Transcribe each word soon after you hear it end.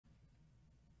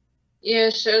Yeah,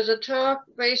 so the talk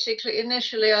basically,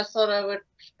 initially I thought I would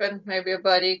spend maybe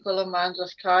about equal amounts of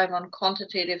time on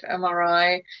quantitative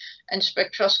MRI and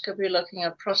spectroscopy looking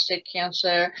at prostate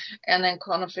cancer and then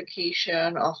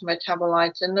quantification of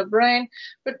metabolites in the brain.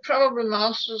 But probably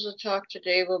most of the talk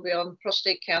today will be on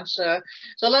prostate cancer.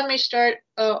 So let me start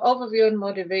overview and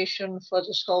motivation for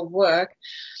this whole work.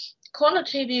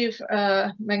 Quantitative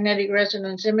magnetic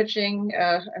resonance imaging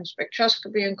and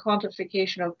spectroscopy and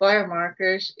quantification of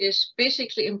biomarkers is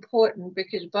basically important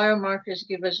because biomarkers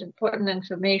give us important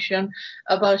information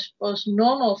about both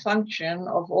normal function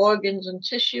of organs and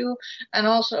tissue and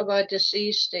also about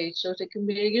disease states. So they can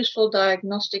be a useful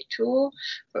diagnostic tool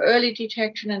for early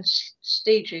detection and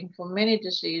staging for many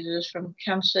diseases from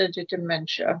cancer to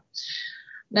dementia.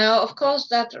 Now, of course,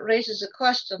 that raises a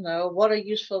question, though, what are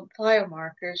useful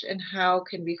biomarkers and how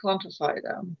can we quantify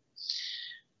them?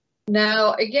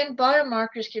 Now, again,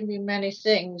 biomarkers can be many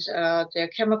things. They're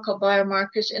chemical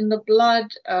biomarkers in the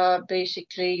blood.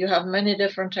 Basically, you have many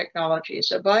different technologies.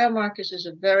 So biomarkers is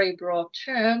a very broad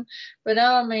term, but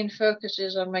our main focus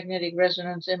is on magnetic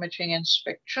resonance imaging and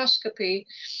spectroscopy.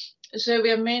 So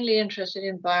we are mainly interested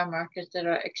in biomarkers that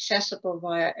are accessible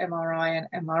via MRI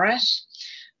and MRS.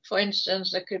 For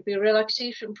instance, there could be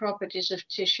relaxation properties of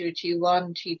tissue,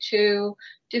 T1, T2,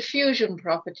 diffusion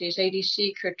properties,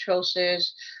 ADC,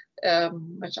 kurtosis,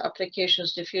 with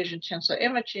applications, diffusion tensor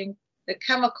imaging, the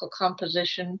chemical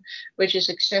composition, which is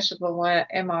accessible via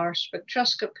MR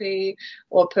spectroscopy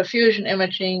or perfusion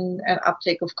imaging and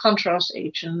uptake of contrast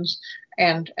agents,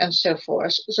 and so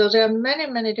forth. So there are many,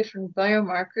 many different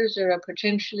biomarkers that are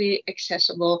potentially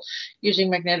accessible using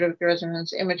magnetic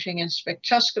resonance imaging and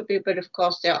spectroscopy, but of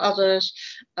course there are others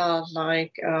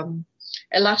like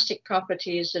elastic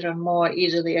properties that are more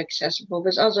easily accessible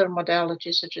with other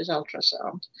modalities such as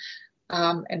ultrasound.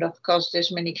 And of course,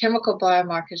 there's many chemical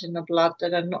biomarkers in the blood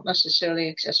that are not necessarily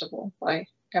accessible by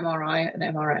MRI and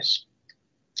MRS.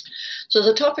 So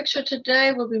the topics for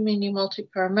today will be mainly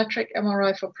multi-parametric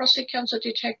MRI for prostate cancer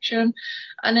detection.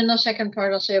 And in the second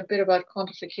part, I'll say a bit about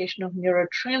quantification of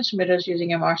neurotransmitters using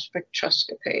MR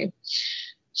spectroscopy.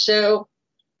 So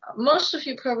most of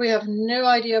you probably have no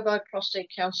idea about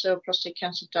prostate cancer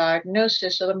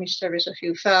diagnosis. So let me start with a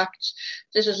few facts.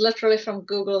 This is literally from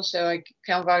Google, so I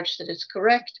can vouch that it's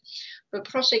correct. But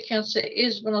prostate cancer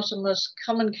is one of the most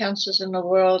common cancers in the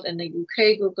world. In the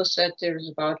UK, Google said there is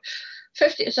about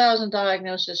 50,000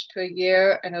 diagnoses per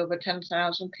year, and over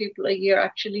 10,000 people a year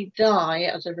actually die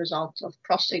as a result of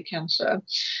prostate cancer.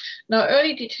 Now,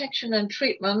 early detection and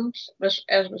treatment,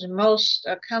 as with most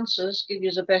cancers, give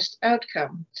you the best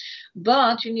outcome.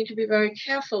 But you need to be very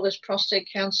careful with prostate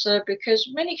cancer because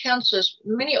many cancers,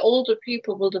 many older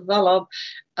people will develop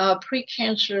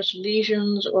precancerous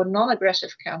lesions or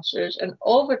non-aggressive cancers, and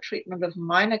overtreatment of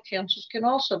minor cancers can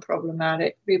also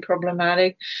be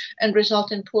problematic and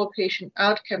result in poor patient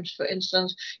outcomes. For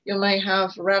instance, you may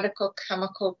have radical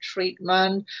chemical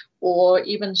treatment or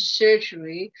even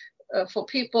surgery for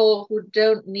people who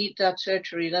don't need that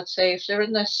surgery. Let's say if they're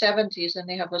in their 70s and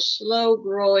they have a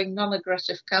slow-growing,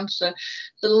 non-aggressive cancer,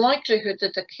 the likelihood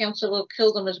that the cancer will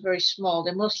kill them is very small.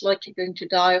 They're most likely going to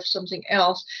die of something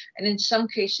else. And in some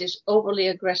cases, overly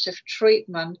aggressive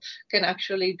treatment can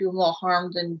actually do more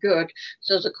harm than good.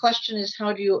 So the question is,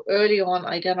 how do you early on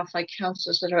identify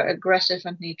cancers that are aggressive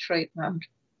and need treatment?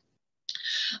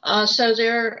 So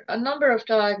there are a number of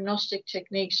diagnostic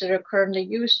techniques that are currently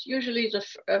used. Usually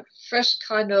the first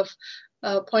kind of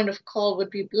point of call would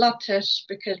be blood tests,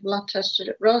 because blood tests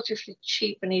are relatively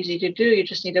cheap and easy to do. You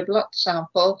just need a blood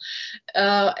sample.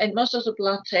 And most of the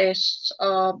blood tests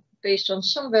are based on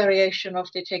some variation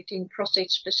of detecting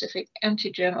prostate-specific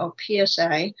antigen or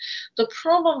PSA. The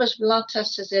problem with blood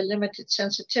tests is their limited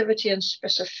sensitivity and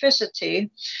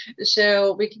specificity.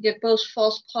 So we can get both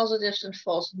false positives and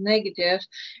false negatives.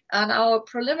 And our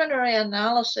preliminary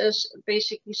analysis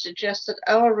basically suggests that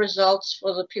our results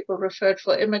for the people referred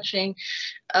for imaging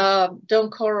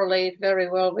don't correlate very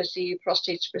well with the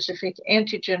prostate-specific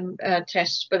antigen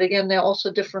tests. But again, there are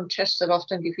also different tests that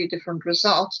often give you different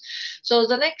results. So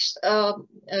the next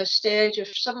stage,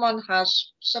 if someone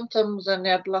has symptoms and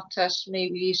their blood tests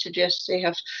maybe suggest they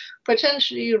have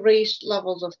potentially raised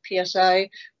levels of PSA,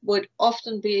 would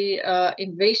often be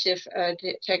invasive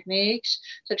techniques,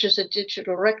 such as a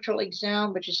digital rectal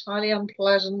exam, which is highly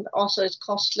unpleasant. Also, it's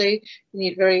costly. You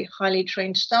need very highly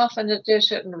trained staff, and that there are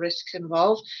certain risks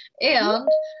involved. And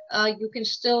you can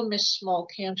still miss small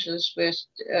cancers with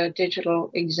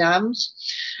digital exams.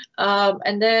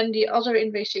 And then the other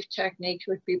invasive technique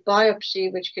would be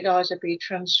biopsy, which could either be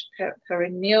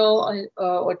transperineal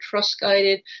or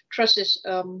truss-guided. Truss is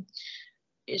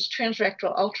is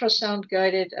transrectal ultrasound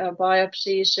guided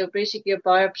biopsy. So basically a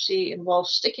biopsy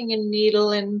involves sticking a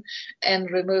needle in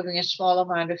and removing a small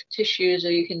amount of tissue, so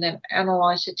you can then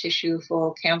analyze the tissue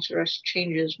for cancerous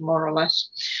changes, more or less.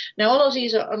 Now, all of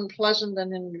these are unpleasant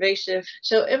and invasive,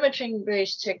 so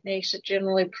imaging-based techniques are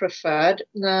generally preferred.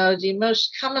 Now, the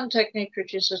most common technique,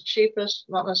 which is the cheapest,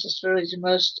 not necessarily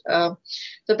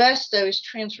the best, though, is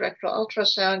transrectal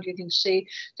ultrasound. You can see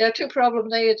there are two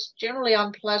problems there. It's generally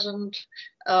unpleasant.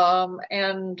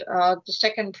 The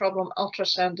second problem,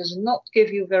 ultrasound does not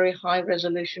give you very high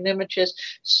resolution images.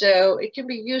 So it can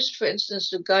be used, for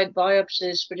instance, to guide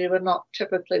biopsies, but it would not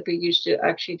typically be used to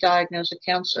actually diagnose a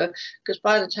cancer, because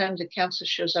by the time the cancer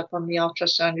shows up on the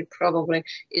ultrasound, it probably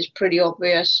is pretty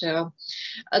obvious. So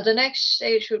the next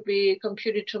stage would be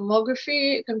computed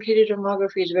tomography. Computed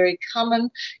tomography is very common.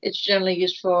 It's generally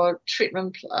used for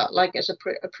treatment, like as a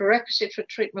prerequisite for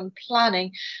treatment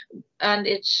planning. And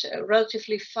it's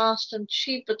relatively fast and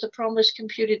cheap, but the problem with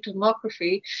computed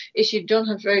tomography is you don't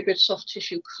have very good soft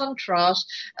tissue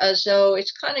contrast, so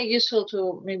it's kind of useful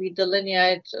to maybe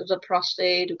delineate the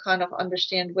prostate, to kind of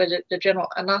understand whether the general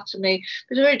anatomy.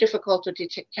 It's very difficult to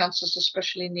detect cancers,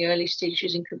 especially in the early stage,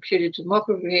 using computed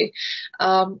tomography.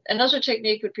 Another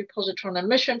technique would be positron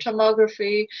emission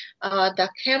tomography. That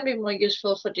can be more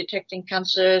useful for detecting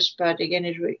cancers, but again,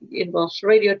 it involves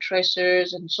radio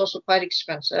tracers and it's also quite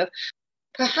expensive.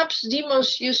 Perhaps the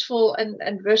most useful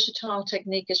and versatile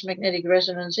technique is magnetic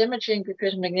resonance imaging,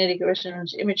 because magnetic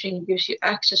resonance imaging gives you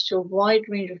access to a wide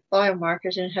range of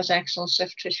biomarkers and it has excellent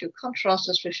soft tissue contrast,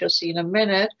 as we shall see in a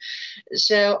minute.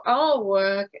 So our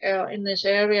work in this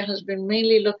area has been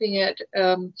mainly looking at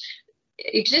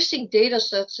existing data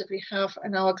sets that we have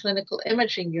in our clinical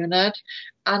imaging unit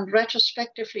and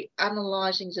retrospectively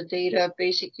analyzing the data,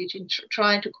 basically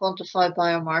trying to quantify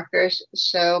biomarkers.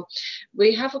 So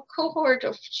we have a cohort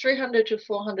of 300 to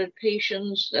 400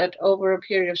 patients that over a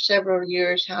period of several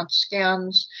years had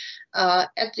scans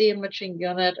at the imaging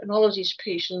unit, and all of these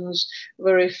patients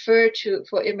were referred to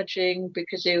for imaging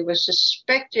because they were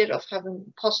suspected of having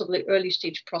possibly early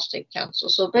stage prostate cancer.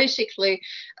 So basically,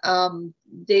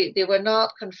 they were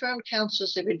not confirmed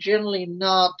cancers. They were generally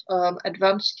not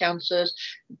advanced cancers.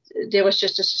 There was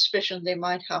just a suspicion they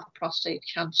might have prostate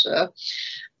cancer.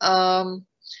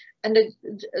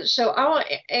 So our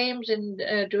aims in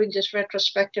doing this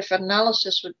retrospective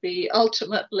analysis would be,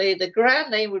 ultimately, the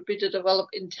grand aim would be to develop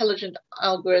intelligent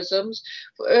algorithms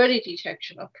for early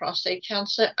detection of prostate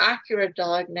cancer, accurate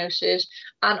diagnosis,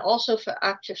 and also for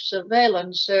active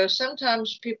surveillance. So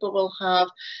sometimes people will have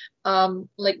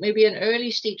like maybe an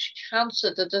early stage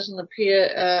cancer that doesn't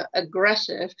appear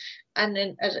aggressive. And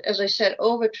then, as I said,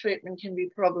 over-treatment can be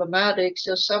problematic.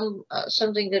 So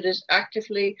something that is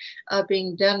actively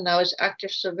being done now is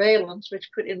active surveillance,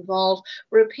 which could involve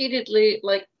repeatedly,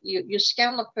 like you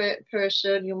scan the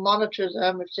person, you monitor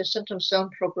them. If their symptoms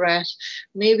don't progress,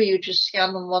 maybe you just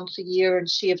scan them once a year and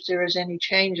see if there is any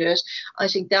changes. I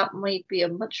think that might be a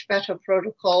much better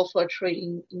protocol for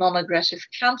treating non-aggressive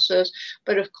cancers.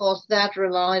 But of course, that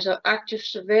relies on active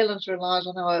surveillance, relies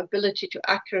on our ability to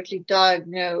accurately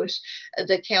diagnose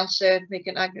the cancer and make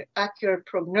an accurate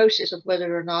prognosis of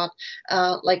whether or not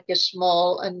like a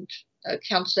small and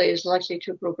cancer is likely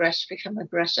to progress, become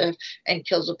aggressive, and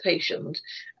kill the patient,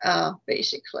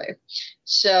 basically.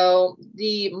 So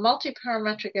the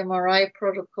multi-parametric MRI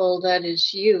protocol that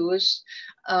is used,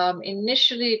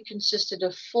 initially it consisted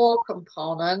of 4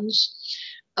 components.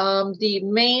 The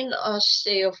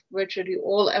mainstay of virtually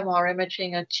all MR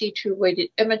imaging are T2 weighted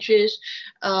images.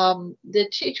 The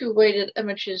T2 weighted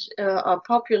images are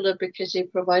popular because they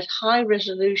provide high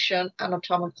resolution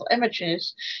anatomical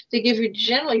images. They give you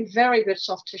generally very good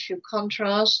soft tissue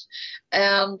contrast,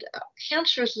 and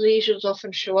cancerous lesions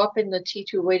often show up in the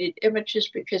T2 weighted images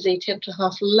because they tend to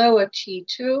have lower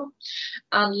T2,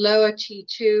 and lower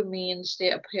T2 means they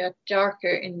appear darker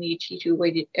in the T2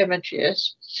 weighted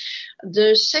images.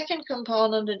 The second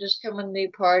component that is commonly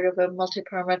part of a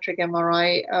multi-parametric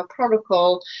MRI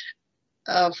protocol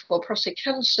for prostate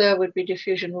cancer would be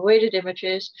diffusion weighted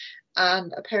images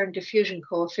and apparent diffusion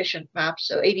coefficient maps,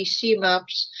 so ADC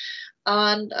maps.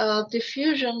 And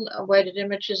diffusion weighted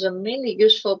images are mainly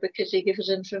useful because they give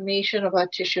us information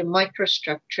about tissue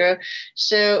microstructure.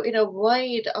 So in a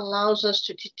way, it allows us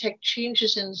to detect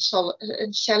changes in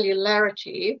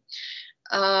cellularity.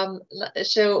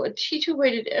 So T2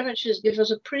 weighted images give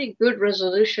us a pretty good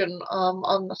resolution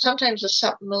on sometimes a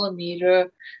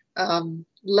sub-millimeter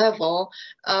level,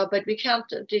 but we can't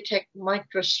detect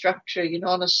microstructure. You know,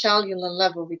 on a cellular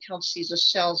level, we can't see the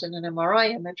cells in an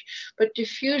MRI image, but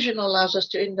diffusion allows us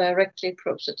to indirectly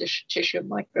probe the tissue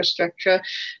microstructure.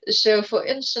 So, for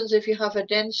instance, if you have a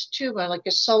dense tumor, like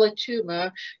a solid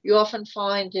tumor, you often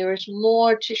find there is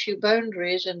more tissue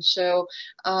boundaries, and so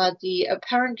the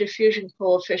apparent diffusion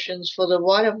coefficients for the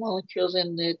water molecules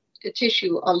in the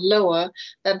tissue are lower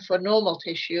than for normal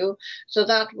tissue. So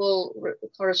that will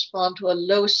correspond to a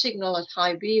low signal at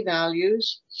high B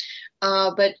values.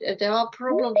 But there are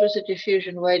problems with the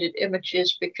diffusion-weighted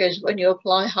images, because when you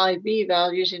apply high B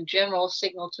values, in general,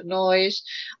 signal to noise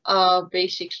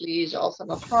basically is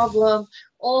often a problem.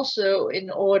 Also,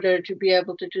 in order to be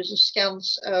able to do the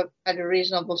scans at a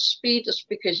reasonable speed, it's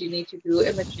because you need to do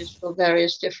images for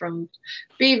various different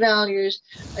B values.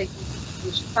 You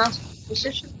use fast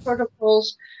precision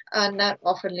protocols, and that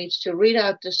often leads to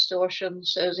readout distortion.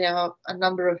 So there are a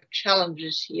number of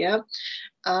challenges here.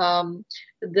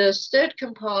 The third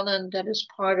component that is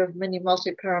part of many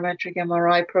multi-parametric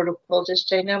MRI protocols is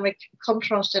dynamic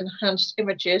contrast enhanced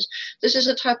images. This is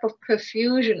a type of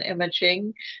perfusion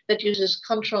imaging that uses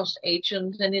contrast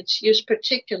agents, and it's used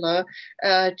particular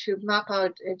to map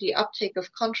out the uptake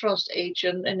of contrast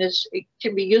agent, and it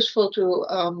can be useful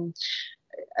to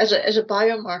as a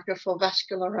biomarker for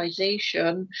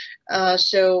vascularization.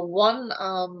 So one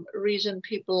reason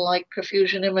people like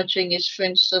perfusion imaging is, for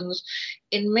instance,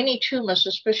 in many tumors,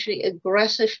 especially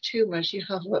aggressive tumors, you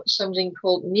have something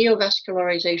called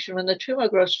neovascularization. When the tumor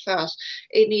grows fast,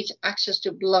 it needs access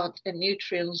to blood and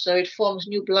nutrients, so it forms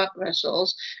new blood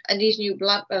vessels. And these new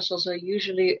blood vessels are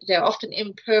they're often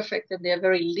imperfect, and they're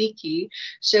very leaky.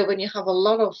 So when you have a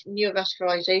lot of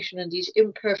neovascularization in these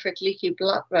imperfect, leaky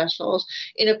blood vessels,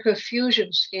 in a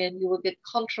perfusion scan, you will get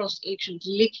contrast agent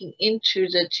leaking into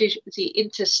the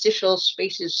interstitial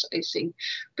spaces, I think,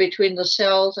 between the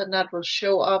cells, and that will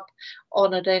show up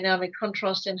on a dynamic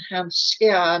contrast enhanced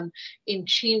scan in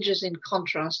changes in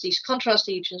contrast. These contrast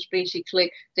agents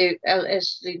basically,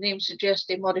 as the name suggests,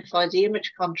 they modify the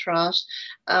image contrast,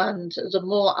 and the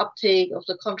more uptake of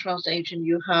the contrast agent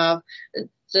you have,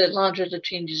 the larger the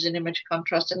changes in image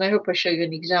contrast. And I hope I show you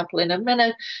an example in a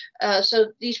minute. So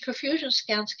these perfusion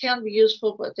scans can be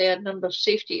useful, but there are a number of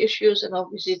safety issues, and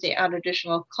obviously they add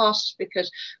additional costs,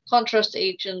 because contrast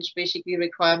agents basically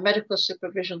require medical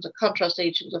supervision. The contrast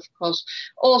agents, of course,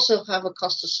 also have a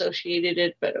cost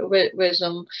associated with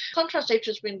them. Contrast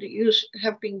agents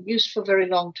have been used for a very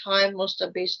long time. Most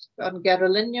are based on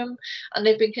gadolinium, and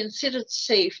they've been considered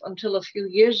safe until a few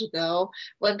years ago,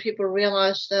 when people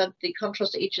realized that the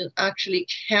contrast agents actually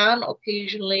can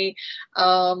occasionally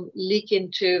leak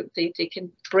into, they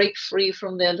can break free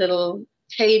from their little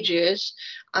cages,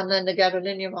 and then the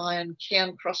gadolinium ion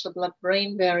can cross the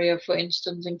blood-brain barrier, for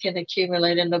instance, and can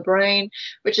accumulate in the brain,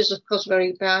 which is of course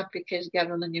very bad, because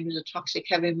gadolinium is a toxic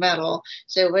heavy metal.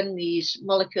 So when these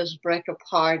molecules break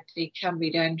apart, they can be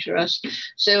dangerous.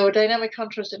 So dynamic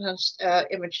contrast enhanced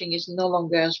imaging is no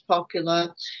longer as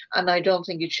popular, and I don't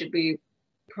think it should be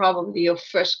probably your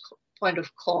first point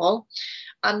of call.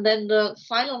 And then the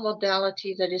final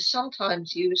modality that is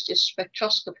sometimes used is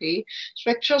spectroscopy.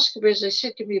 Spectroscopy, as I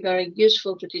said, can be very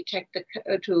useful to detect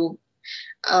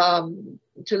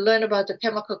to learn about the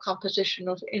chemical composition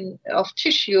of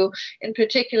tissue. In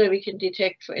particular, we can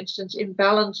detect, for instance,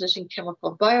 imbalances in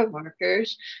chemical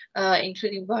biomarkers,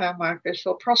 including biomarkers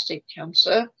for prostate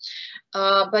cancer.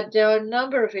 But there are a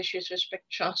number of issues with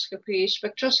spectroscopy.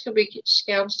 Spectroscopy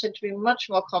scans tend to be much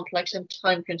more complex and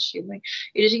time-consuming.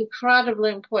 It is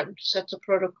incredibly important to set the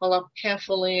protocol up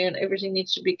carefully, and everything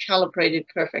needs to be calibrated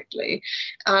perfectly.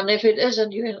 And if it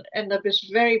isn't, you end up with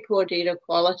very poor data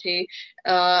quality,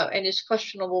 and it's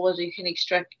questionable whether you can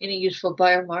extract any useful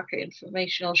biomarker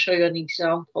information. I'll show you an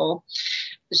example.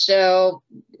 So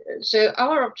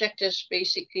our objectives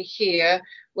basically here,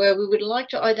 where we would like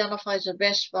to identify the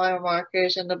best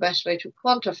biomarkers and the best way to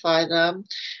quantify them.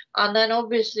 And then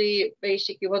obviously,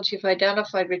 basically, once you've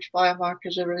identified which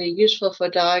biomarkers are really useful for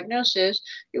diagnosis,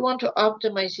 you want to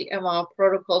optimize the MR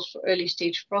protocols for early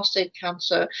stage prostate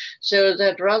cancer, so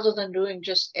that rather than doing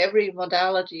just every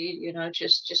modality,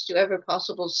 just do every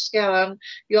possible scan,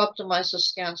 you optimize the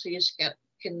scan so you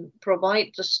can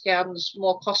provide the scans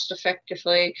more cost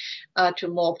effectively to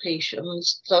more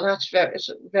patients. So that's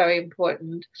very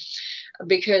important,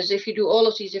 because if you do all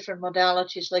of these different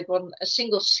modalities, like a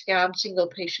single scan, single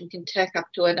patient can take up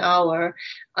to an hour,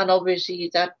 and obviously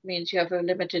that means you have a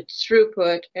limited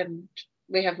throughput, and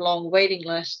we have long waiting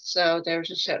lists, so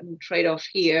there's a certain trade-off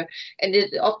here, and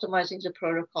optimizing the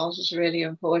protocols is really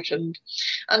important.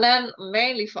 And then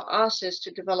mainly for us is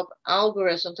to develop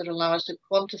algorithms that allow us to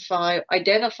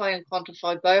identify and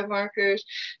quantify biomarkers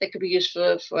that could be used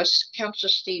for cancer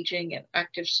staging and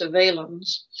active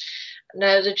surveillance.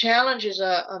 Now, the challenges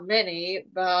are many,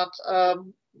 but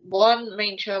one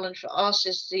main challenge for us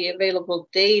is the available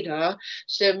data.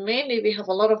 So mainly we have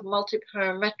a lot of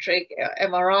multi-parametric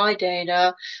MRI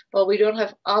data, but we don't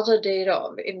have other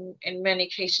data in many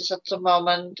cases at the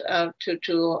moment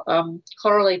to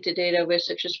correlate the data with,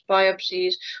 such as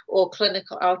biopsies or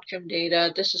clinical outcome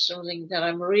data. This is something that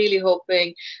I'm really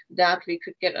hoping that we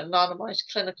could get anonymized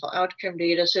clinical outcome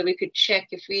data, so we could check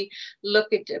if we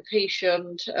look at a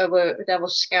patient that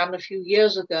was scanned a few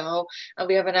years ago, and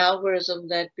we have an algorithm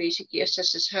that basically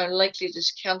assesses how likely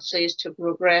this cancer is to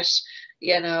progress,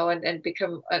 and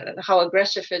become, and how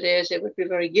aggressive it is. It would be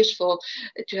very useful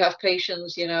to have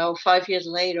patients, 5 years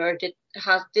later, did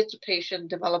the patient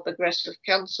develop aggressive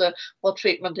cancer? What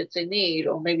treatment did they need?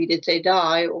 Or maybe did they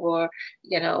die? Or,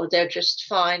 they're just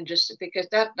fine, just because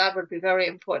that would be very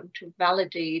important to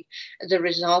validate the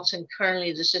results. And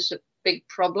currently this is a big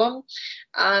problem.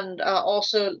 And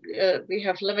also we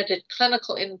have limited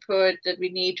clinical input that we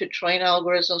need to train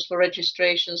algorithms for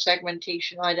registration,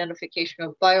 segmentation, identification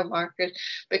of biomarkers,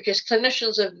 because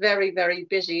clinicians are very, very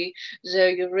busy. So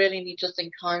you really need to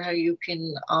think hard how you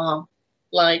can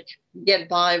get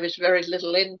by with very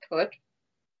little input.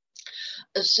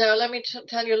 So let me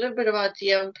tell you a little bit about the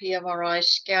mp-MRI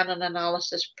scan and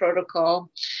analysis protocol.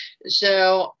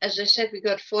 So as I said, we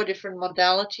got 4 different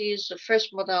modalities. The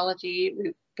first modality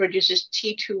produces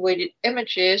T2 weighted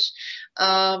images.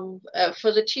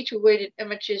 For the T2 weighted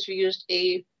images, we used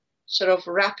a sort of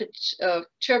rapid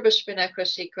turbospin echo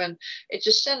sequence. It's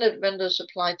a standard vendor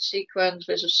supplied sequence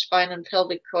with a spine and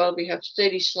pelvic coil. We have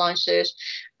 30 slices.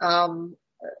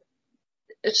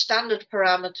 Standard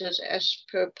parameters as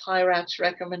per PIRAT's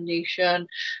recommendation.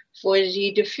 For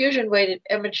the diffusion-weighted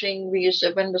imaging, we use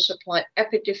a vendor-supplied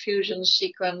epi-diffusion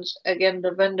sequence. Again,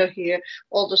 the vendor here,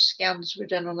 all the scans were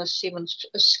done on a Siemens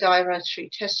Skyrad 3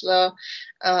 Tesla.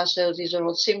 So these are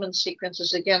all Siemens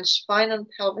sequences. Again, spine and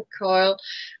pelvic coil.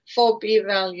 4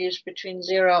 B-values between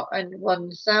 0 and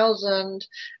 1,000.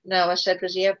 Now, as I said,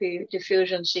 with the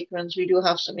epi-diffusion sequence, we do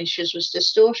have some issues with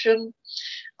distortion.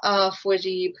 For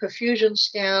the perfusion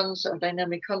scans or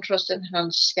dynamic contrast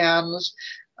enhanced scans,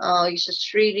 use a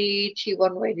 3D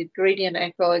T1 weighted gradient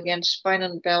echo against spine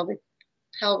and pelvic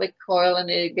coil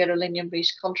and a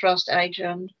gadolinium-based contrast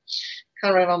agent.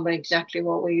 Can't remember exactly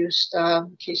what we used,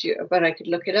 but I could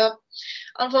look it up.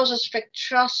 And also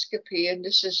spectroscopy, and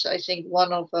this is, I think,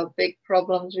 one of the big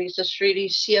problems. We use the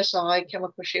 3D CSI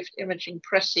chemical shift imaging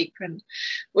press sequence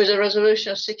with a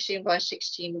resolution of 16 by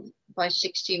 16 by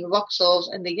 16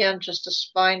 voxels, and again, just a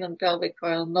spine and pelvic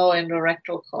coil, no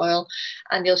endorectal coil.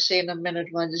 And you'll see in a minute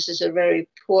why this is a very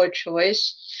poor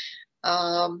choice.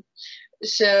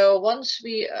 So once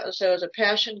so the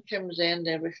patient comes in,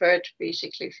 they're referred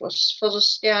basically for the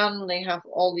scan. They have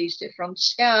all these different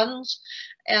scans.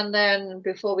 And then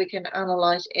before we can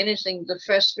analyze anything, the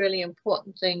first really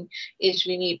important thing is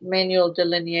we need manual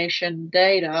delineation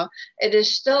data. It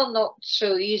is still not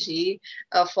so easy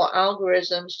for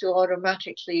algorithms to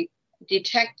automatically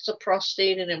detect the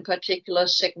prostate, and in particular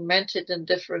segment it in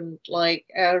different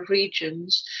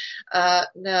regions.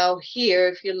 Now here,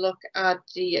 if you look at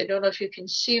I don't know if you can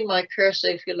see my cursor,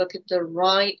 if you look at the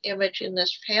right image in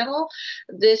this panel,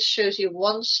 this shows you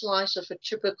one slice of a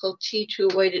typical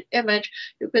T2 weighted image.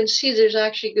 You can see there's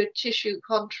actually good tissue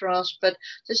contrast, but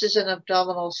this is an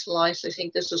abdominal slice. I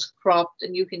think this is cropped,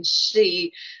 and you can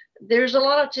see there's a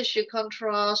lot of tissue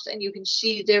contrast, and you can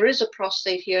see there is a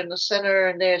prostate here in the center,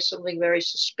 and there's something very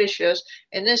suspicious.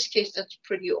 In this case, that's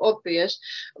pretty obvious.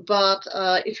 But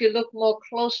if you look more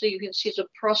closely, you can see the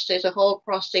prostate, the whole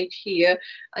prostate here,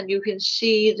 and you can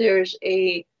see there's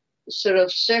a sort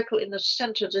of circle in the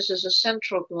center. This is a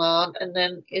central gland, and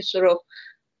then a sort of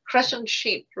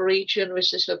crescent-shaped region,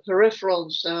 which is a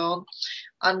peripheral zone.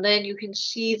 And then you can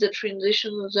see the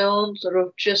transition zone sort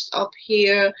of just up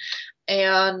here.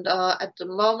 And at the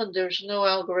moment, there's no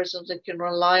algorithm that can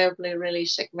reliably really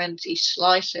segment these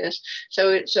slices.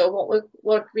 So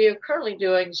what we are currently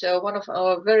doing, so one of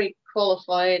our very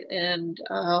qualified and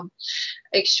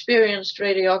experienced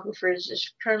radiographers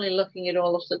is currently looking at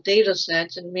all of the data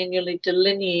sets and manually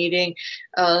delineating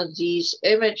these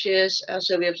images.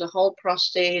 So we have the whole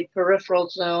prostate, peripheral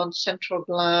zone, central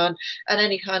gland, and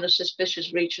any kind of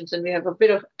suspicious regions, and we have a bit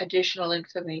of additional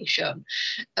information.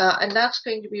 And that's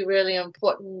going to be really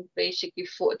important basically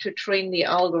to train the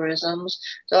algorithms.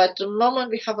 So at the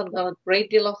moment we haven't got a great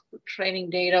deal of training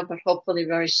data, but hopefully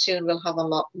very soon we'll have a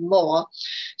lot more.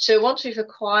 So once we've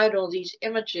acquired all these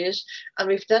images and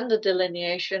we've done the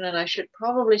delineation, and I should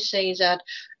probably say that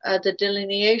the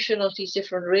delineation of these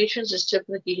different regions is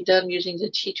typically done using the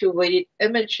T2 weighted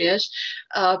images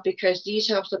because these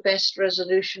have the best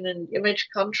resolution and image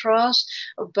contrast,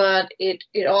 but it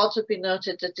ought to be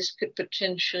noted that this could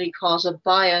potentially cause a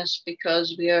bias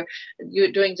because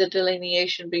you're doing the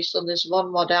delineation based on this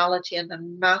one modality and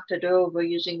then map it over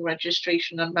using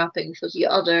registration and mapping for the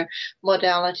other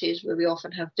modalities where we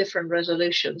often have different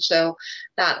resolutions. So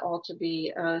that ought to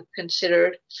be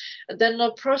considered. And then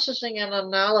the processing and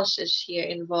analysis here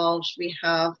involves, we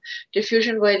have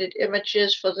diffusion weighted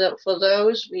images. For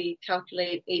those, we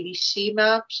calculate ADC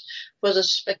maps. For the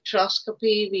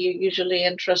spectroscopy, we are usually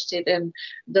interested in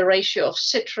the ratio of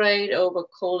citrate over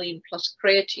choline plus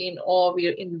creatine, or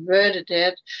we inverted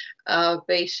it.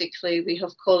 Basically, we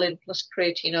have choline plus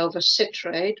creatine over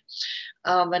citrate.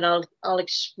 And I'll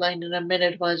explain in a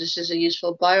minute why this is a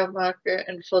useful biomarker.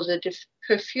 And for the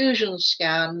perfusion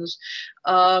scans,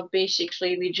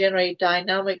 basically we generate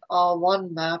dynamic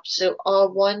R1 maps. So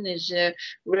R1 is a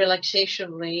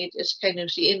relaxation rate. It's kind of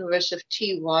the inverse of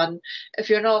T1. If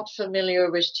you're not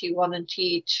familiar with T1 and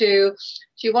T2,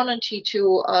 T1 and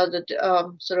T2 are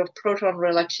the sort of proton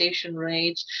relaxation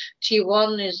rates.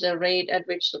 T1 is the rate at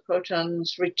which the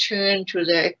protons return to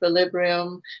their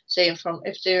equilibrium, say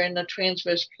if they're in a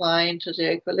transverse plane to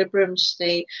their equilibrium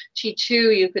state.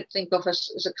 T2 you could think of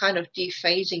as a kind of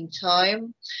dephasing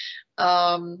time.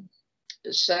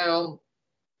 So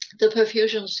the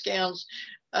perfusion scans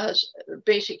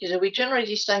basically, so we generate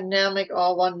these dynamic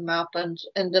R1 map, and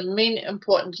the main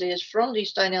importance is from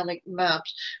these dynamic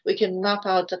maps, we can map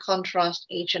out the contrast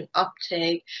agent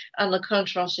uptake, and the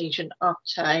contrast agent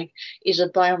uptake is a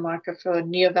biomarker for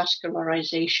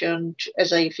neovascularization,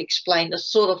 as I've explained, a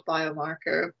sort of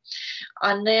biomarker.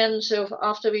 And then, so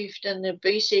after we've done the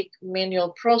basic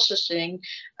manual processing,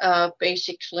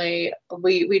 basically,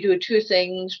 we do two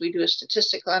things. We do a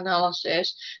statistical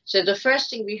analysis. So the first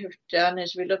thing we have done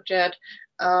is we looked at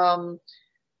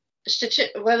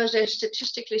whether there's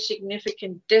statistically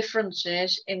significant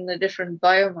differences in the different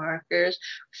biomarkers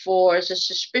for the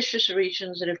suspicious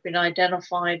regions that have been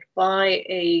identified by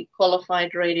a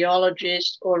qualified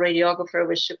radiologist or radiographer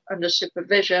under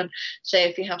supervision. Say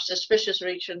if you have suspicious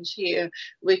regions here,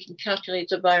 we can calculate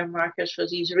the biomarkers for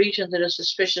these regions that are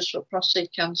suspicious for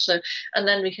prostate cancer, and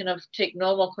then we can take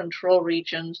normal control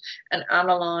regions and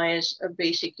analyze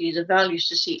basically the values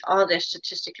to see are there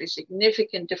statistically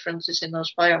significant differences in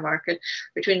those biomarkers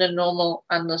between the normal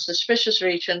and the suspicious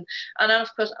region. And then,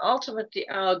 of course, ultimately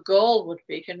our goal would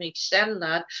be, can we extend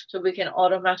that so we can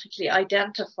automatically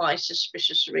identify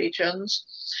suspicious regions?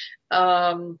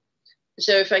 So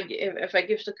if I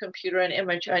give the computer an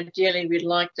image, ideally we'd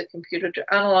like the computer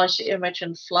to analyze the image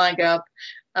and flag up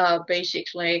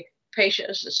basically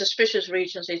suspicious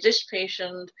regions. Say this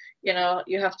patient,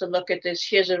 you have to look at this.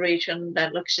 Here's a region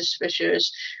that looks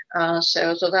suspicious.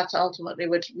 So that's ultimately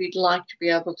what we'd like to be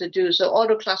able to do. So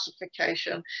auto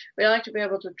classification, we like to be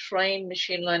able to train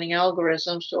machine learning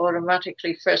algorithms to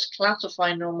automatically first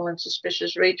classify normal and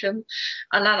suspicious regions,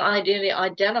 and then ideally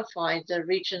identify the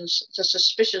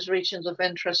suspicious regions of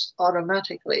interest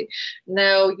automatically.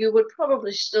 Now, you would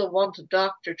probably still want a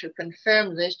doctor to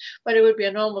confirm this, but it would be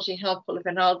enormously helpful if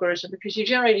an algorithm, because you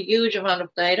generate a huge amount of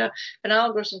data, an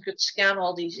algorithm could scan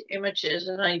all these images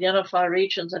and identify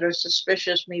regions that are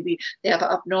suspicious. Maybe they have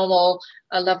abnormal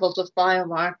levels of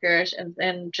biomarkers, and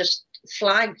then just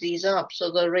flag these up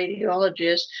so the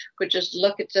radiologist could just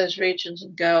look at those regions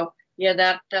and go, yeah,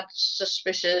 that's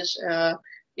suspicious, and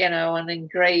then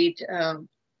grade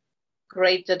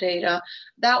the data.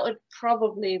 That would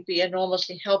probably be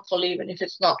enormously helpful, even if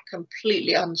it's not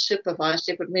completely unsupervised.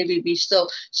 It would maybe be still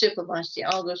supervised. The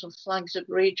algorithm flags up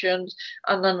regions,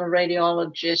 and then the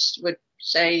radiologist would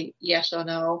say yes or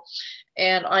no.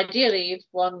 And ideally, if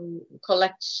one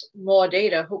collects more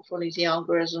data, hopefully the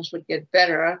algorithms would get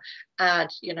better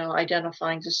at,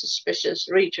 identifying the suspicious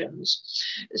regions.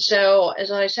 So as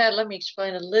I said, let me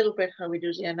explain a little bit how we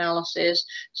do the analysis.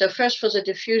 So first, for the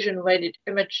diffusion-weighted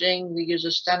imaging, we use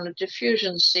a standard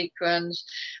diffusion sequence.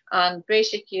 And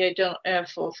basically, I don't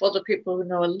for the people who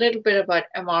know a little bit about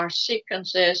MR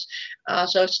sequences,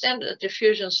 so standard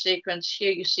diffusion sequence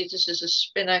here, you see this is a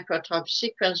spin echo type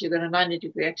sequence. You've got a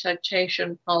 90-degree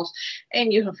excitation pulse,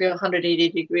 and you have your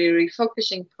 180-degree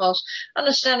refocusing pulse. And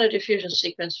the standard diffusion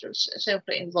sequence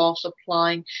simply involves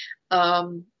applying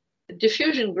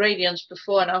diffusion gradients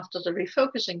before and after the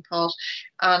refocusing pulse,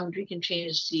 and we can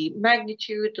change the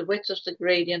magnitude, the width of the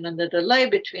gradient, and the delay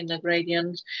between the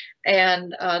gradients,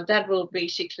 and that will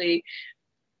basically,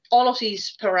 all of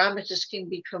these parameters can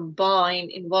be combined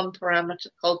in one parameter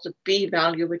called the B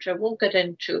value, which I won't get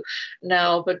into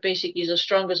now, but basically the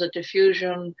stronger the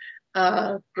diffusion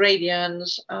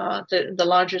gradients, the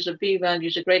larger the B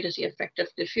values, the greater the effective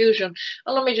diffusion.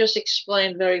 And let me just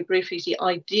explain very briefly the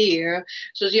idea.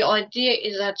 So the idea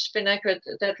is that spin echo,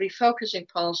 that refocusing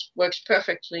pulse works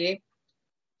perfectly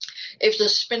if the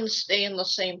spins stay in the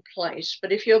same place.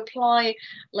 But if you apply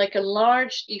like a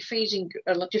large diffusion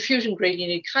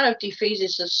gradient, it kind of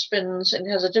dephases the spins and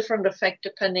has a different effect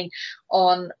depending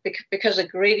on, because the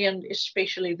gradient is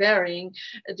spatially varying,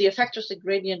 the effect of the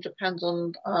gradient depends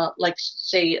on, like,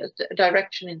 say, the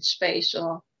direction in space,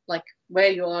 or like where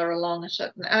you are along a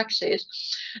certain axis.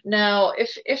 Now,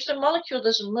 if the molecule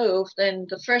doesn't move, then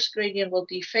the first gradient will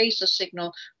dephase the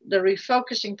signal. The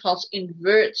refocusing pulse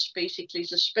inverts basically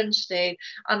the spin state,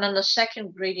 and then the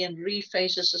second gradient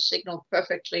rephases the signal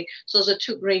perfectly. So the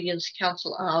two gradients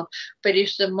cancel out. But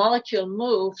if the molecule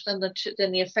moves, then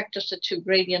the effect of the two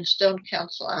gradients don't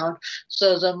cancel out.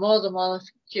 So the more the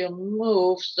molecule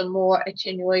moves, the more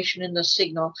attenuation in the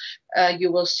signal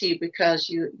you will see, because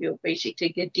you basically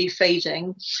get dephasing.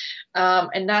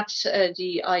 And that's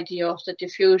the idea of the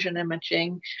diffusion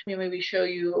imaging. Let me maybe show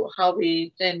you how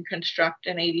we then construct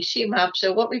an ADC map.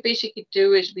 So what we basically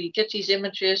do is we get these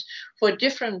images for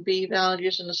different B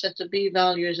values, and the set of B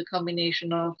value is a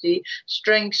combination of the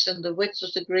strengths and the width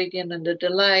of the gradient and the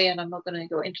delay, and I'm not going to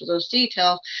go into those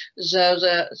details.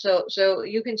 So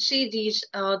you can see these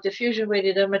diffusion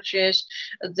weighted images.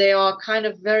 They are kind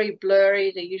of very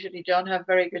blurry. They usually don't have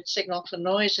very good signal to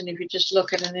noise, and if you just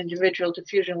look at an individual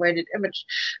diffusion weighted image,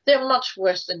 they're much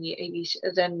worse than the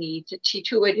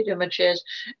T2 weighted images.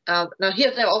 Now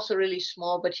here they're also really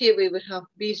small, but here we would have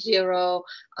B0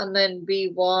 and then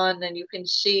B1, and you can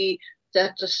see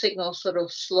that the signal sort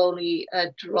of slowly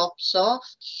drops off.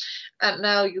 And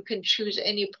now you can choose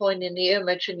any point in the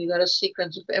image, and you got a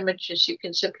sequence of images. You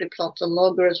can simply plot the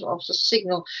logarithm of the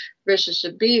signal versus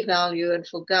the B value. And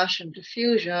for Gaussian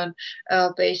diffusion,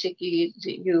 basically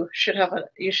you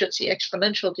should see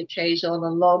exponential decays on a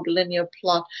log linear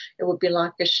plot. It would be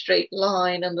like a straight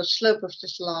line, and the slope of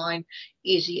this line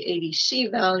is the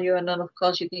ADC value. And then of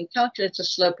course you can calculate the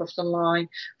slope of the line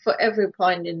for every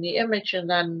point in the image, and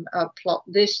then plot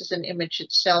this as an image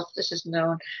itself. This is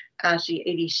known as the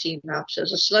ADC map. So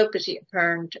the slope is the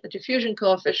apparent diffusion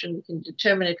coefficient. You can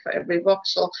determine it for every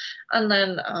voxel, and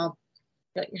then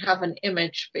you have an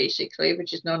image basically,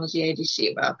 which is known as the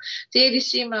ADC map. The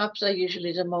ADC maps are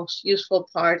usually the most useful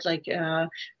part. Like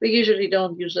we usually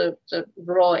don't use the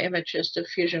raw images, the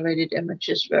diffusion weighted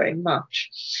images, very much.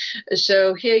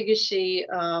 So here you see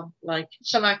like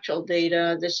some actual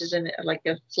data. This is like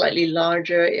a slightly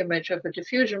larger image of a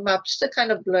diffusion map, still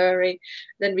kind of blurry.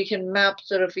 Then we can map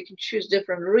we can choose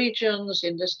different regions.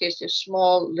 In this case, they're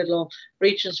small little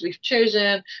regions we've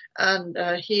chosen. And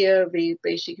here we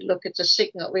basically look at the signal.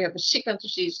 We have a sequence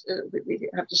of these, we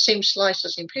have the same slice, the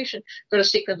same patient, got a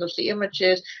sequence of the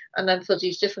images. And then for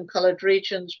these different colored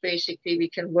regions, basically we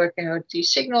can work out the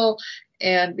signal,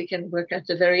 and we can work out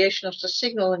the variation of the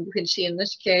signal. And you can see in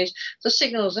this case, the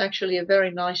signal is actually a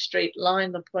very nice straight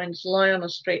line. The points lie on a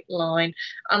straight line,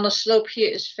 and the slope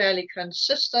here is fairly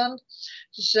consistent.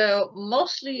 So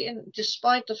mostly,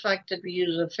 despite the fact that we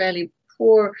use a fairly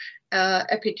poor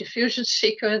epidiffusion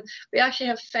sequence, we actually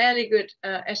have fairly good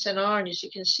SNR, and as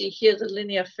you can see here, the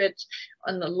linear fit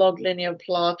on the log linear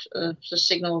plot, the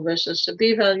signal versus the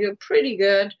B value, pretty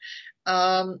good.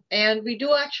 And we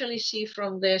do actually see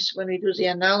from this, when we do the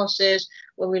analysis,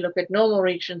 when we look at normal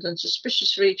regions and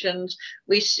suspicious regions,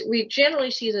 we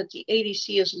generally see that the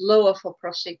ADC is lower for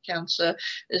prostate cancer.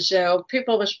 So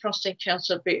people with prostate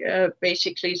cancer,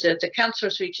 basically the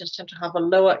cancerous regions tend to have a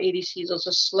lower ADC, so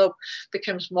the slope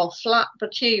becomes more flat.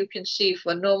 But here you can see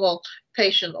for normal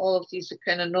patient, all of these are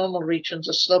kind of normal regions.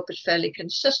 The slope is fairly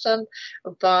consistent,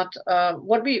 but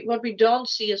what we don't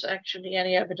see is actually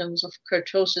any evidence of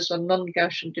kurtosis or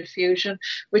non-Gaussian diffusion,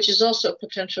 which is also a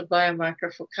potential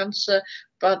biomarker for cancer.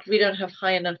 But we don't have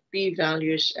high enough B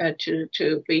values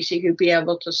to basically be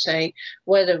able to say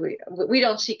whether we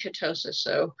don't see kurtosis,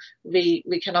 so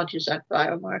we cannot use that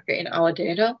biomarker in our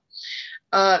data.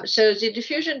 So the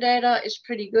diffusion data is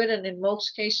pretty good, and in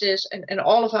most cases, and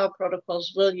all of our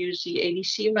protocols will use the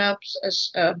ADC maps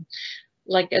as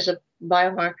as a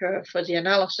biomarker for the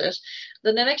analysis.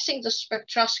 Then the next thing, the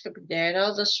spectroscopy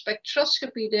data. The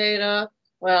spectroscopy data,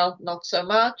 well, not so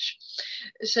much.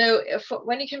 So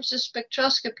when it comes to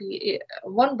spectroscopy,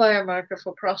 one biomarker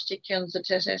for prostate cancer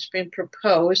that has been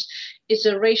proposed is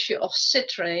a ratio of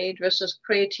citrate versus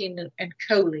creatine and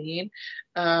choline,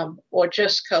 or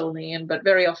just choline, but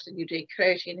very often you take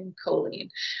creatine and choline.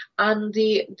 And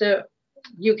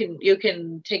you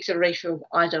can take the ratio of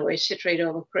either way, citrate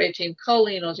over creatine,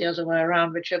 choline, or the other way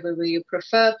around, whichever way you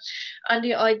prefer. And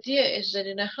the idea is that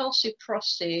in a healthy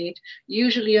prostate,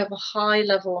 usually you have a high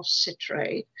level of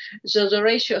citrate. So the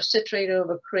ratio of citrate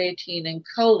over creatine and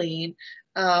choline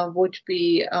would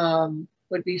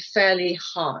be fairly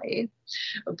high.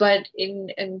 But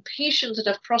in patients that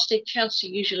have prostate cancer,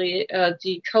 usually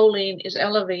the choline is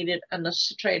elevated and the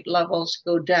citrate levels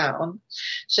go down.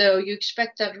 So you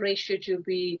expect that ratio to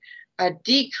be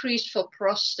decreased for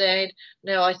prostate.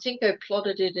 Now, I think I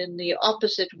plotted it in the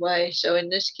opposite way. So in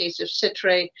this case,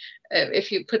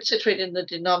 if you put citrate in the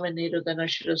denominator, then I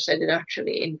should have said it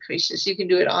actually increases. You can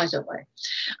do it either way.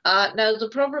 Now, the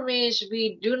problem is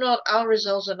our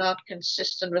results are not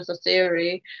consistent with the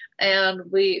theory, and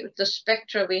the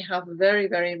spectra we have very,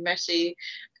 very messy.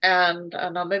 And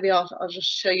maybe I'll just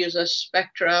show you the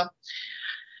spectra.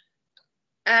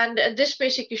 And this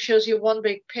basically shows you one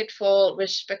big pitfall with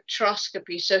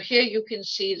spectroscopy. So here you can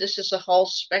see this is a whole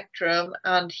spectrum,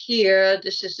 and here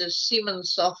this is the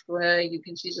Siemens software. You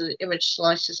can see the image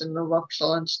slices and the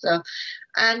voxel and stuff.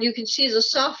 And you can see the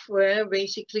software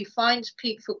basically finds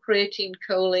peak for creatine,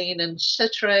 choline, and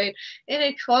citrate, and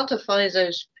it quantifies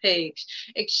those peaks.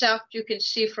 Except you can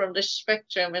see from this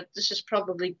spectrum that this is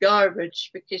probably garbage,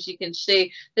 because you can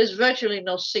see there's virtually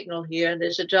no signal here.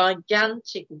 There's a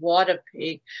gigantic water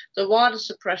peak. The water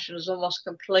suppression is almost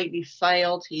completely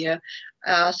failed here.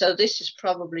 So this is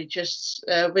probably just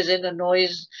within the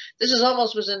noise. This is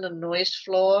almost within the noise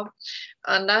floor.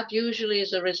 And that usually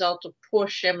is a result of poor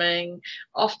shimming.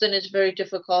 Often it's very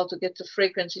difficult to get the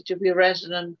frequency to be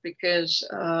resonant because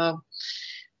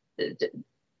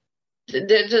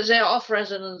they're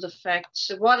off-resonance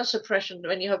effects. Water suppression,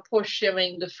 when you have poor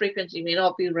shimming, the frequency may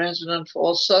not be resonant for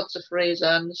all sorts of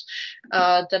reasons.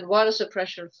 Then water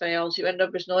suppression fails. You end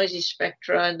up with noisy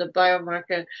spectra, and the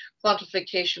biomarker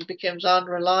quantification becomes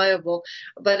unreliable.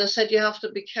 But as I said, you have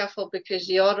to be careful, because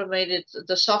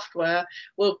the software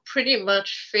will pretty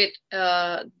much fit.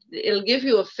 It'll give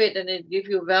you a fit, and it'll give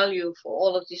you value for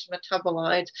all of these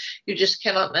metabolites. You just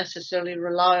cannot necessarily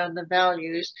rely on the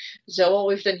values. So what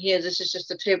we've done here, this is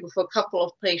just a table for a couple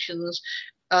of patients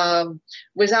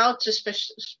without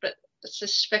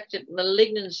suspected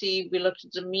malignancy. We looked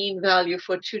at the mean value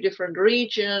for 2 different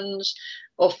regions,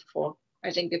 or for I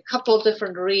think a couple of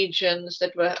different regions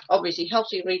that were obviously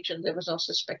healthy regions. There was no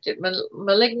suspected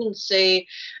malignancy,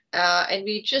 and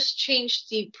we just changed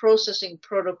the processing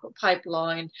protocol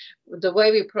pipeline, the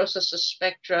way we process the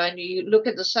spectra. And you look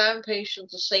at the same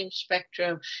patients, the same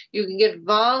spectrum, you can get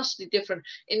vastly different.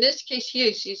 In this case here,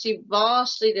 you see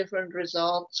vastly different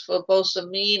results for both the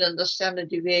mean and the standard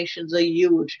deviations are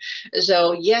huge.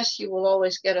 So yes, you will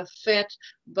always get a fit,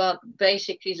 but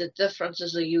basically the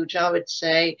differences are huge, I would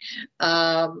say.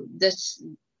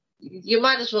 You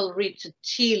might as well read the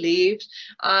tea leaves.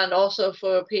 And also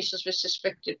for patients with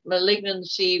suspected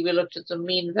malignancy, we looked at the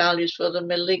mean values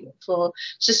for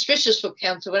suspicious for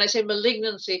cancer. When I say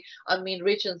malignancy, I mean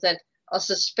regions that are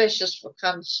suspicious for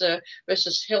cancer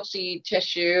versus healthy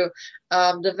tissue.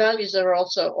 The values are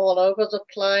also all over the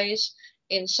place.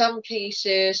 In some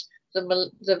cases,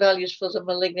 the values for the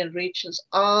malignant regions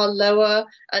are lower,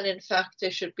 and in fact they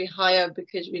should be higher,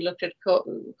 because we looked at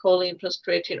choline plus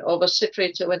creatine over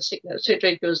citrate. So when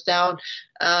citrate goes down,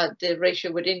 the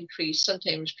ratio would increase.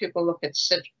 Sometimes people look at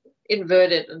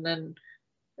inverted, and then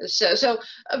So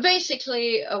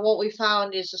basically, what we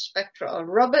found is the spectra are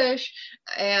rubbish,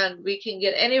 and we can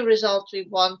get any result we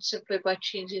want simply by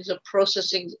changing the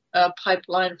processing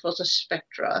pipeline for the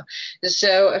spectra.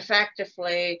 So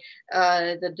effectively,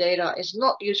 the data is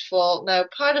not useful. Now,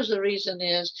 part of the reason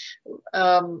is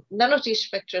none of these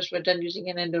spectra were done using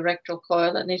an endorectal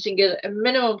coil, and I think a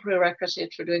minimum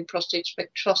prerequisite for doing prostate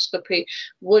spectroscopy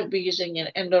would be using an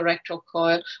endorectal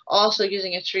coil. Also,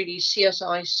 using a 3D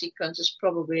CSI sequence is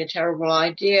probably a terrible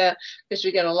idea because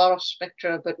we get a lot of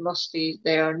spectra, but mostly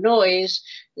they are noise.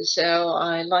 So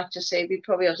I like to say we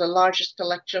probably have the largest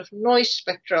collection of noise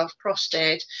spectra of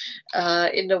prostate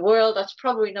in the world. That's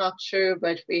probably not true,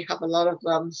 but we have a lot of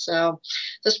them. So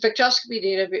the spectroscopy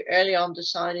data, we early on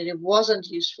decided it wasn't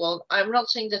useful. I'm not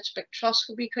saying that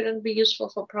spectroscopy couldn't be useful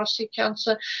for prostate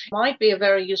cancer. It might be a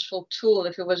very useful tool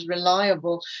if it was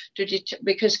reliable to detect,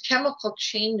 because chemical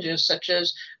changes such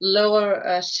as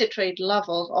lower citrate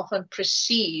levels often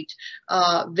precede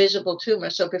visible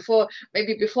tumors. So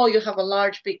before you have a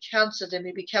large big cancer, there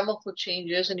may be chemical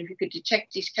changes, and if you could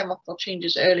detect these chemical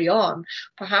changes early on,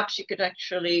 perhaps you could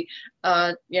actually,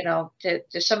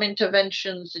 there's some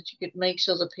interventions that you could make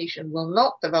so the patient will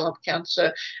not develop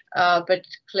cancer, but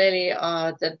clearly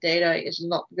the data is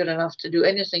not good enough to do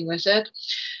anything with it.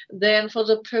 Then for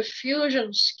the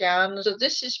perfusion scan, so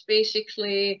this is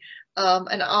basically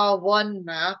an R1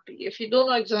 map. If you don't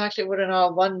know exactly what an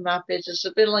R1 map is, it's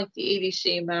a bit like the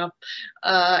ADC map,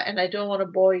 and I don't want to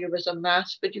bore you with the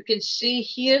maps, but you can see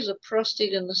here's a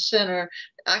prostate in the center.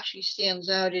 It actually stands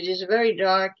out. It is very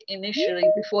dark initially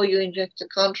before you inject the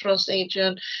contrast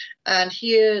agent, and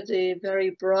here the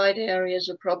very bright areas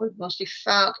are probably mostly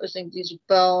fat. I think these are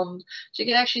bones, so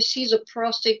you can actually see the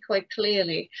prostate quite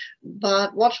clearly.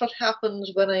 But watch what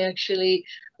happens when I actually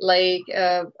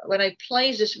when I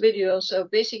play this video. So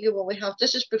basically what we have,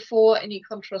 this is before any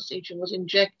contrast agent was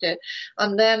injected,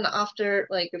 and then after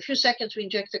like a few seconds we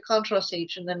inject the contrast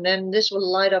agent, and then this will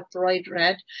light up bright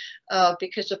red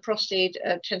because the prostate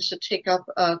tends to take up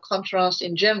contrast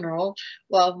in general,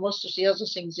 while most of the other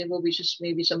things there will be just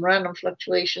maybe some random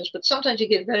fluctuations, but sometimes you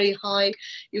get very high,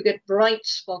 you get bright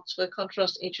spots where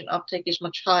contrast agent uptake is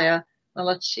much higher. Now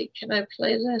let's see, can I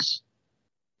play this?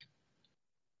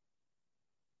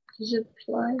 Does it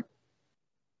play?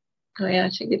 Oh yeah, I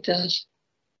think it does.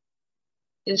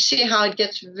 You can see how it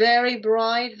gets very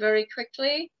bright very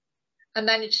quickly, and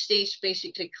then it stays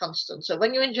basically constant. So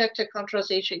when you inject a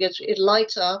contrast agent, it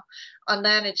lights up, and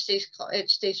then it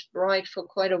stays bright for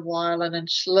quite a while, and then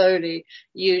slowly,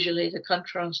 usually the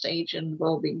contrast agent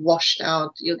will be washed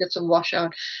out. You'll get some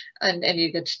washout, and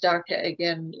it gets darker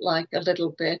again, like a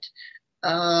little bit.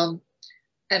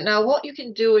 And now what you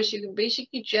can do is you can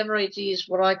basically generate these,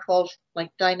 what I call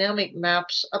like dynamic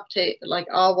maps, update like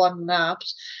R1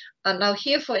 maps. And now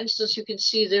here, for instance, you can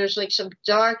see there's like some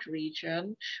dark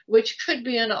region, which could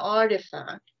be an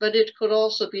artifact, but it could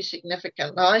also be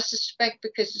significant. Now, I suspect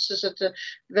because this is at the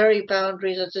very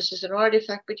boundary that this is an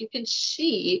artifact, but you can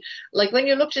see, like when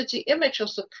you looked at the image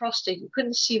of the prostate, you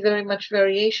couldn't see very much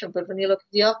variation, but when you look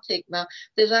at the uptake now,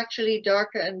 there's actually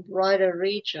darker and brighter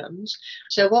regions.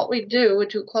 So what we do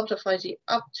to quantify the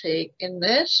uptake in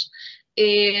this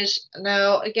is,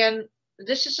 now again,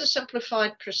 this is a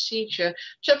simplified procedure.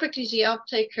 Typically, the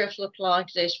uptake curves look like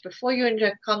this. Before you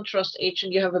inject contrast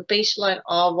agent, you have a baseline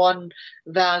R1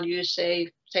 value,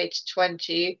 say it's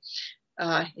 20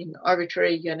 in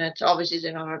arbitrary units. Obviously,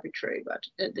 they're not arbitrary, but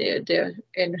they're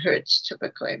in hertz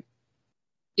typically.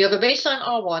 You have a baseline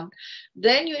R1,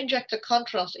 then you inject a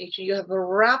contrast agent. You have a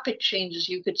rapid changes.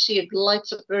 You could see it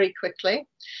lights up very quickly.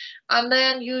 And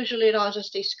then usually it either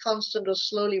stays constant or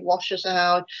slowly washes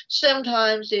out.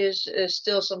 Sometimes there's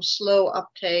still some slow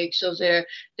uptake. So there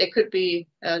could be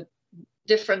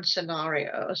different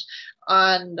scenarios.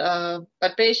 And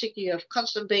but basically you have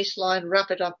constant baseline,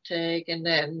 rapid uptake, and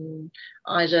then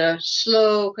either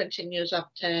slow, continuous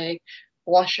uptake,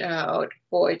 washout,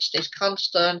 or it stays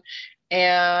constant.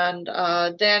 And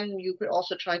then you could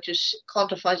also try to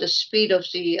quantify the speed of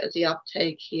the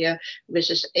uptake here with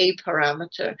this A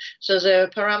parameter. So the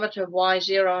parameter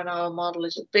Y0 in our model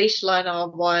is a baseline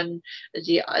R1.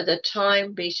 The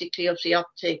time basically of the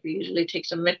uptake, we usually take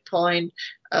the midpoint.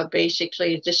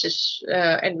 Basically, this is,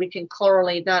 and we can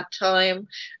correlate that time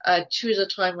to the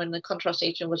time when the contrast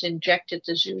agent was injected.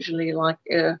 There's usually like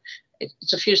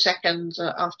it's a few seconds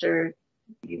after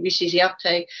we see the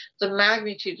uptake. The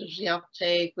magnitude of the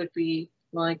uptake would be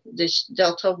like this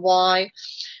delta Y.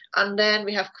 And then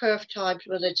we have curve types,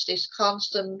 whether it stays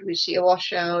constant, we see a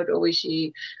washout, or we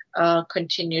see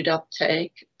continued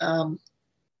uptake.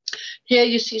 Here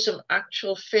you see some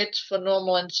actual fits for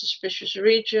normal and suspicious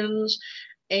regions.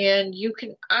 And you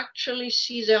can actually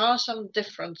see there are some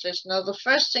differences. Now, the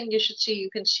first thing you should see, you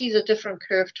can see the different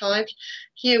curve types.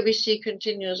 Here we see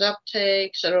continuous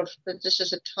uptake, sort of, this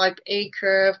is a type A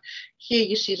curve. Here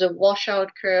you see the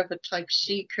washout curve, a type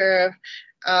C curve.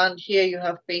 And here you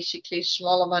have basically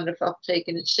small amount of uptake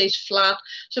and it stays flat.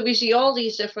 So we see all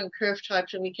these different curve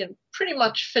types and we can pretty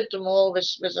much fit them all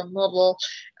with a model,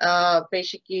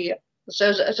 basically.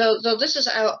 So this is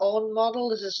our own model.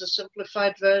 This is a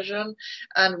simplified version,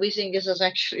 and we think this is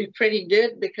actually pretty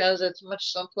good because it's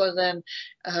much simpler than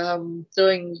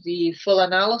doing the full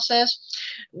analysis.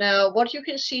 Now, what you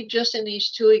can see just in these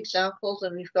two examples,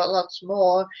 and we've got lots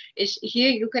more, is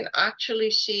here you can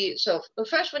actually see. So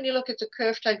first, when you look at the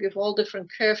curve type, you have all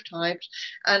different curve types,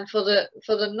 and for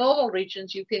the normal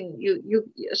regions, you can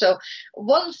so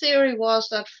one theory was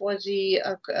that for the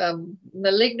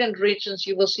malignant regions,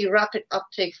 you will see rapid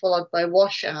uptake followed by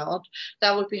washout.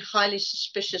 That would be highly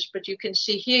suspicious, but you can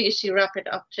see here, you see rapid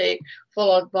uptake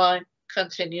followed by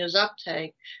continuous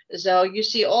uptake. So you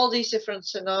see all these different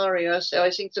scenarios. So I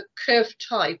think the curve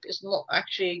type is not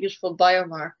actually a useful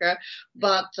biomarker,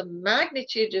 but the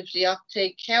magnitude of the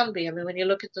uptake can be. I mean, when you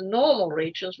look at the normal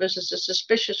regions versus the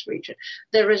suspicious region,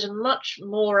 there is much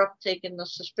more uptake in the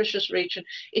suspicious region.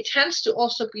 It tends to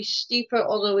also be steeper,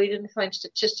 although we didn't find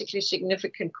statistically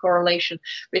significant correlation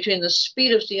between the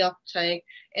speed of the uptake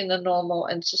in the normal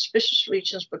and suspicious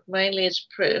regions, but mainly it's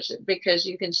because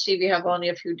you can see we have only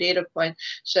a few data points.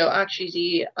 So actually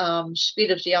the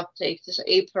speed of the uptake, this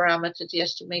A parameter, the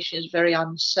estimation is very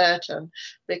uncertain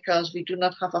because we do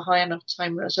not have a high enough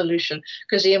time resolution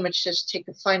because the images take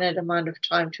a finite amount of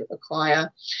time to acquire.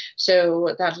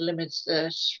 So that limits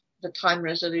the time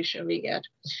resolution we get.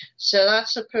 So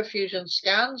that's the perfusion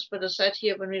scans. But as I said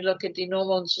here, when we look at the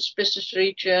normal and suspicious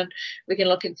region, we can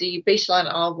look at the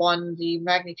baseline R1, the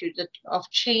magnitude of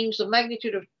change. The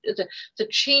magnitude of the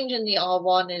change in the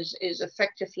R1 is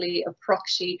effectively a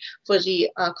proxy for the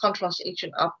contrast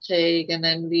agent uptake. And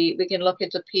then we can look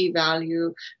at the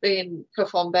p-value, we can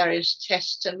perform various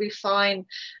tests, and we find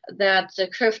that the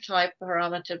curve type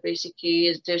parameter basically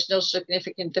is there's no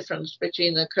significant difference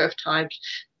between the curve types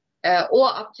or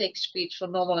uptake speeds for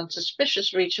normal and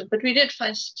suspicious region, but we did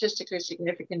find statistically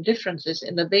significant differences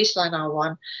in the baseline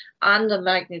R1 and the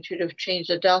magnitude of change,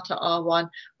 the delta R1,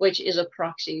 which is a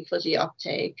proxy for the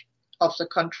uptake of the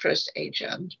contrast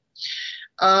agent.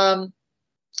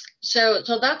 So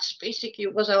that's basically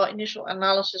was our initial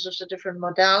analysis of the different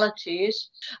modalities.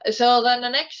 So then the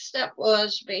next step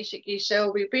was basically,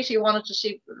 so we basically wanted to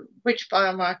see which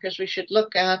biomarkers we should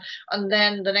look at. And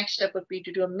then the next step would be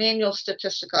to do a manual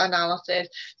statistical analysis.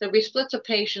 So we split the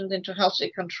patients into healthy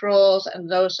controls and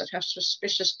those that have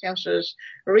suspicious cancerous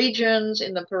regions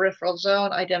in the peripheral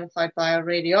zone identified by a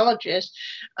radiologist.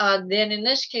 Then in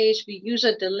this case, we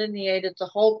user delineated the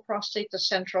whole prostate, the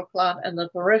central gland, and the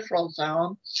peripheral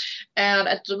zone. And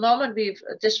at the moment,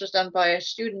 this was done by a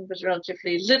student with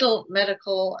relatively little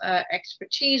medical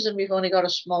expertise, and we've only got a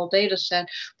small data set.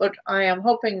 But I am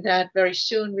hoping that very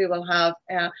soon we will have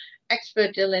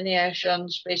expert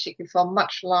delineations, basically for a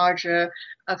much larger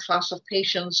class of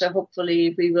patients. So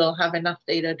hopefully we will have enough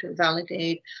data to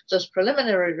validate those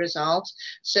preliminary results.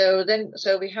 So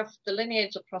we have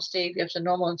delineated the prostate, we have the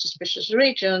normal and suspicious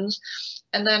regions.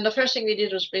 And then the first thing we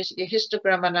did was basically a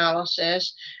histogram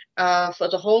analysis for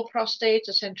the whole prostate,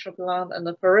 the central gland, and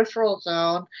the peripheral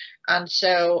zone. And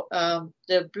so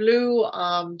the blue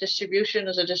distribution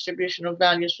is a distribution of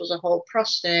values for the whole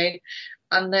prostate.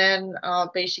 And then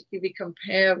basically we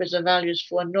compare with the values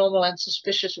for normal and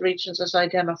suspicious regions as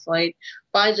identified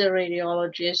by the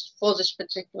radiologist for this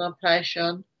particular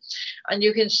patient. And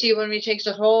you can see when we take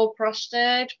the whole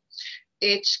prostate,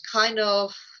 it's kind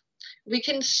of, we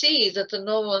can see that the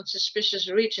normal and suspicious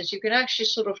regions, you can actually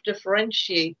sort of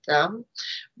differentiate them,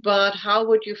 but how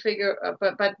would you figure,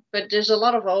 but there's a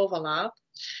lot of overlap.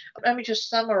 Let me just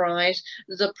summarize.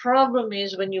 The problem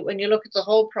is when you look at the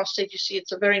whole prostate, you see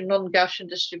it's a very non-Gaussian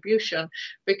distribution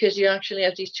because you actually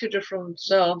have these two different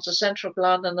zones, the central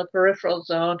gland and the peripheral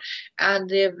zone, and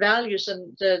their values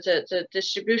and the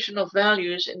distribution of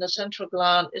values in the central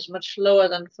gland is much lower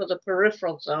than for the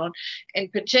peripheral zone. In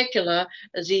particular,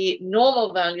 the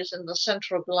normal values in the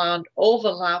central gland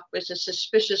overlap with the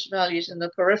suspicious values in the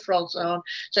peripheral zone.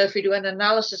 So if we do an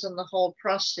analysis on the whole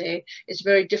prostate, it's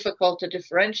very difficult to differentiate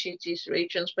differentiate these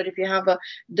regions. But if you have a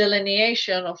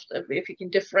delineation of, if you can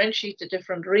differentiate the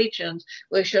different regions,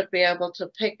 we should be able to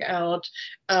pick out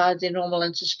the normal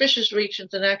and suspicious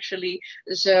regions. And actually,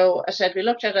 so as I said, we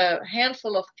looked at a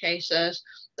handful of cases.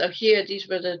 So here, these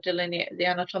were the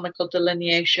anatomical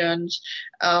delineations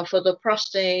for the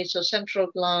prostate, so central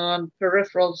gland,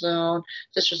 peripheral zone.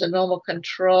 This was a normal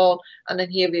control. And then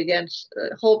here we again,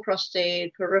 whole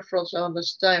prostate, peripheral zone,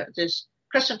 this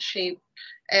crescent-shaped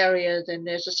area. Then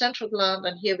there's a central gland,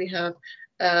 and here we have,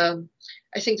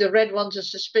 I think the red ones are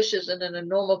suspicious, and in a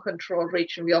normal control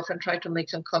region, we often try to make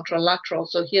them contralateral.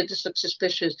 So here this looks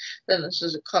suspicious, then this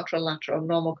is a contralateral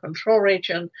normal control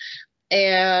region.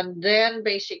 And then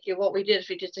basically what we did is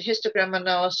we did the histogram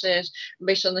analysis.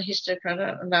 Based on the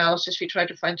histogram analysis, we tried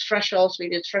to find thresholds. We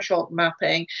did threshold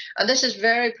mapping. And this is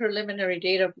very preliminary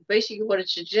data. But basically what it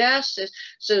suggests is,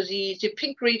 so the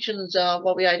pink regions are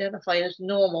what we identify as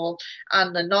normal,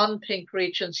 and the non-pink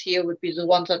regions here would be the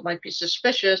ones that might be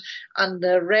suspicious, and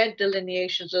the red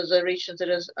delineations are the regions that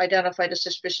is identified as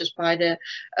suspicious by the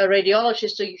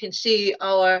radiologist. So you can see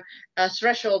our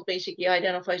threshold basically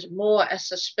identifies more as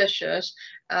suspicious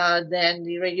than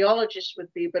the radiologist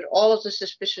would be, but all of the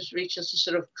suspicious regions are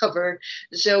sort of covered.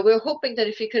 So we're hoping that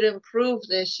if you could improve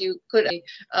this, you could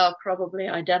probably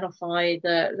identify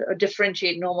or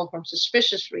differentiate normal from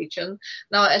suspicious region.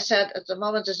 Now, as I said, at the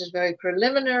moment, this is very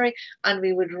preliminary, and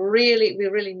we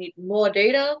really need more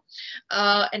data.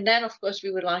 And then, of course,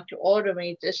 we would like to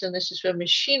automate this, and this is where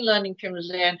machine learning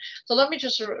comes in. So let me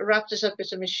just wrap this up with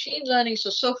the machine learning.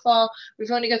 So far,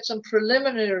 we've only got some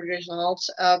preliminary results,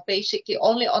 basically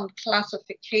only on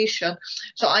classification.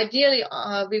 So ideally,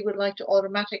 we would like to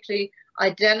automatically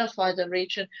identify the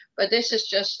region, but this is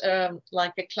just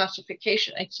like a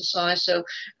classification exercise. So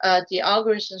the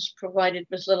algorithms provided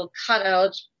with little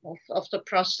cutouts of the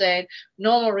prostate,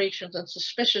 normal regions and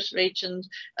suspicious regions,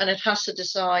 and it has to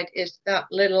decide is that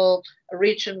little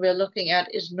region we're looking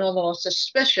at is normal or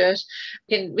suspicious.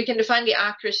 We can define the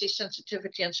accuracy,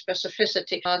 sensitivity, and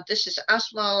specificity. This is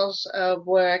Asmal's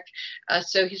work.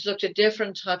 So he's looked at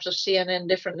different types of CNN,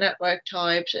 different network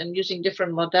types, and using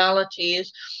different modalities.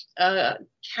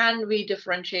 Can we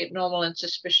differentiate normal and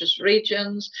suspicious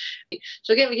regions?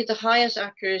 So again, we get the highest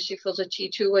accuracy for the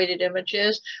T2 weighted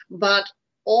images, but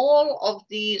all of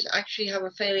these actually have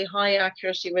a fairly high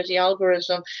accuracy where the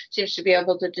algorithm seems to be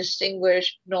able to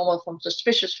distinguish normal from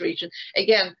suspicious region.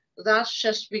 Again, that's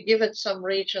just, we give it some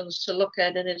regions to look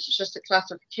at, and it's just a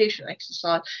classification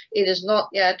exercise. It is not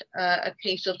yet a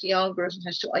case of the algorithm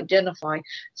has to identify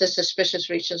the suspicious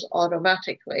regions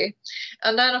automatically.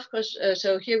 And then, of course,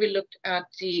 so here we looked at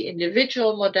the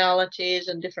individual modalities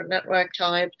and different network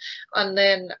types. And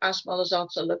then Asmal has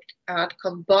also looked at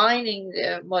combining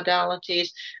the modalities.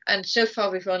 And so far,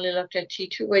 we've only looked at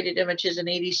T2 weighted images and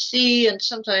ADC, and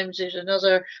sometimes there's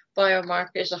another biomarker,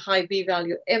 is a high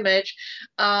B-value image.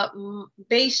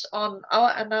 Based on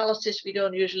our analysis, we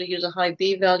don't usually use a high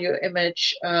B-value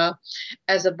image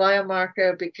as a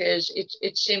biomarker because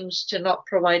it seems to not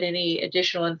provide any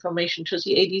additional information to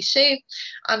the ADC,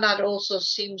 and that also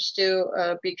seems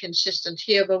to be consistent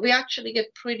here. But we actually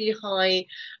get pretty high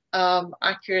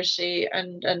accuracy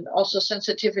and also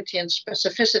sensitivity and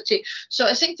specificity. So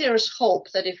I think there is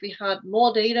hope that if we had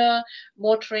more data,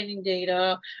 more training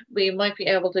data, we might be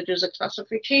able to do the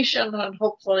classification, and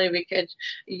hopefully we could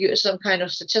use some kind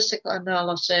of statistical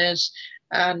analysis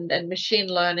and machine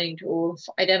learning to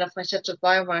identify sets of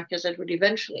biomarkers that would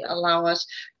eventually allow us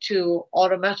to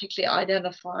automatically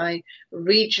identify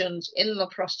regions in the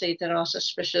prostate that are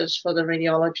suspicious for the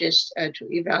radiologist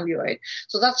to evaluate.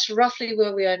 So that's roughly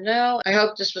where we are now. I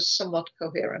hope this was somewhat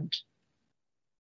coherent.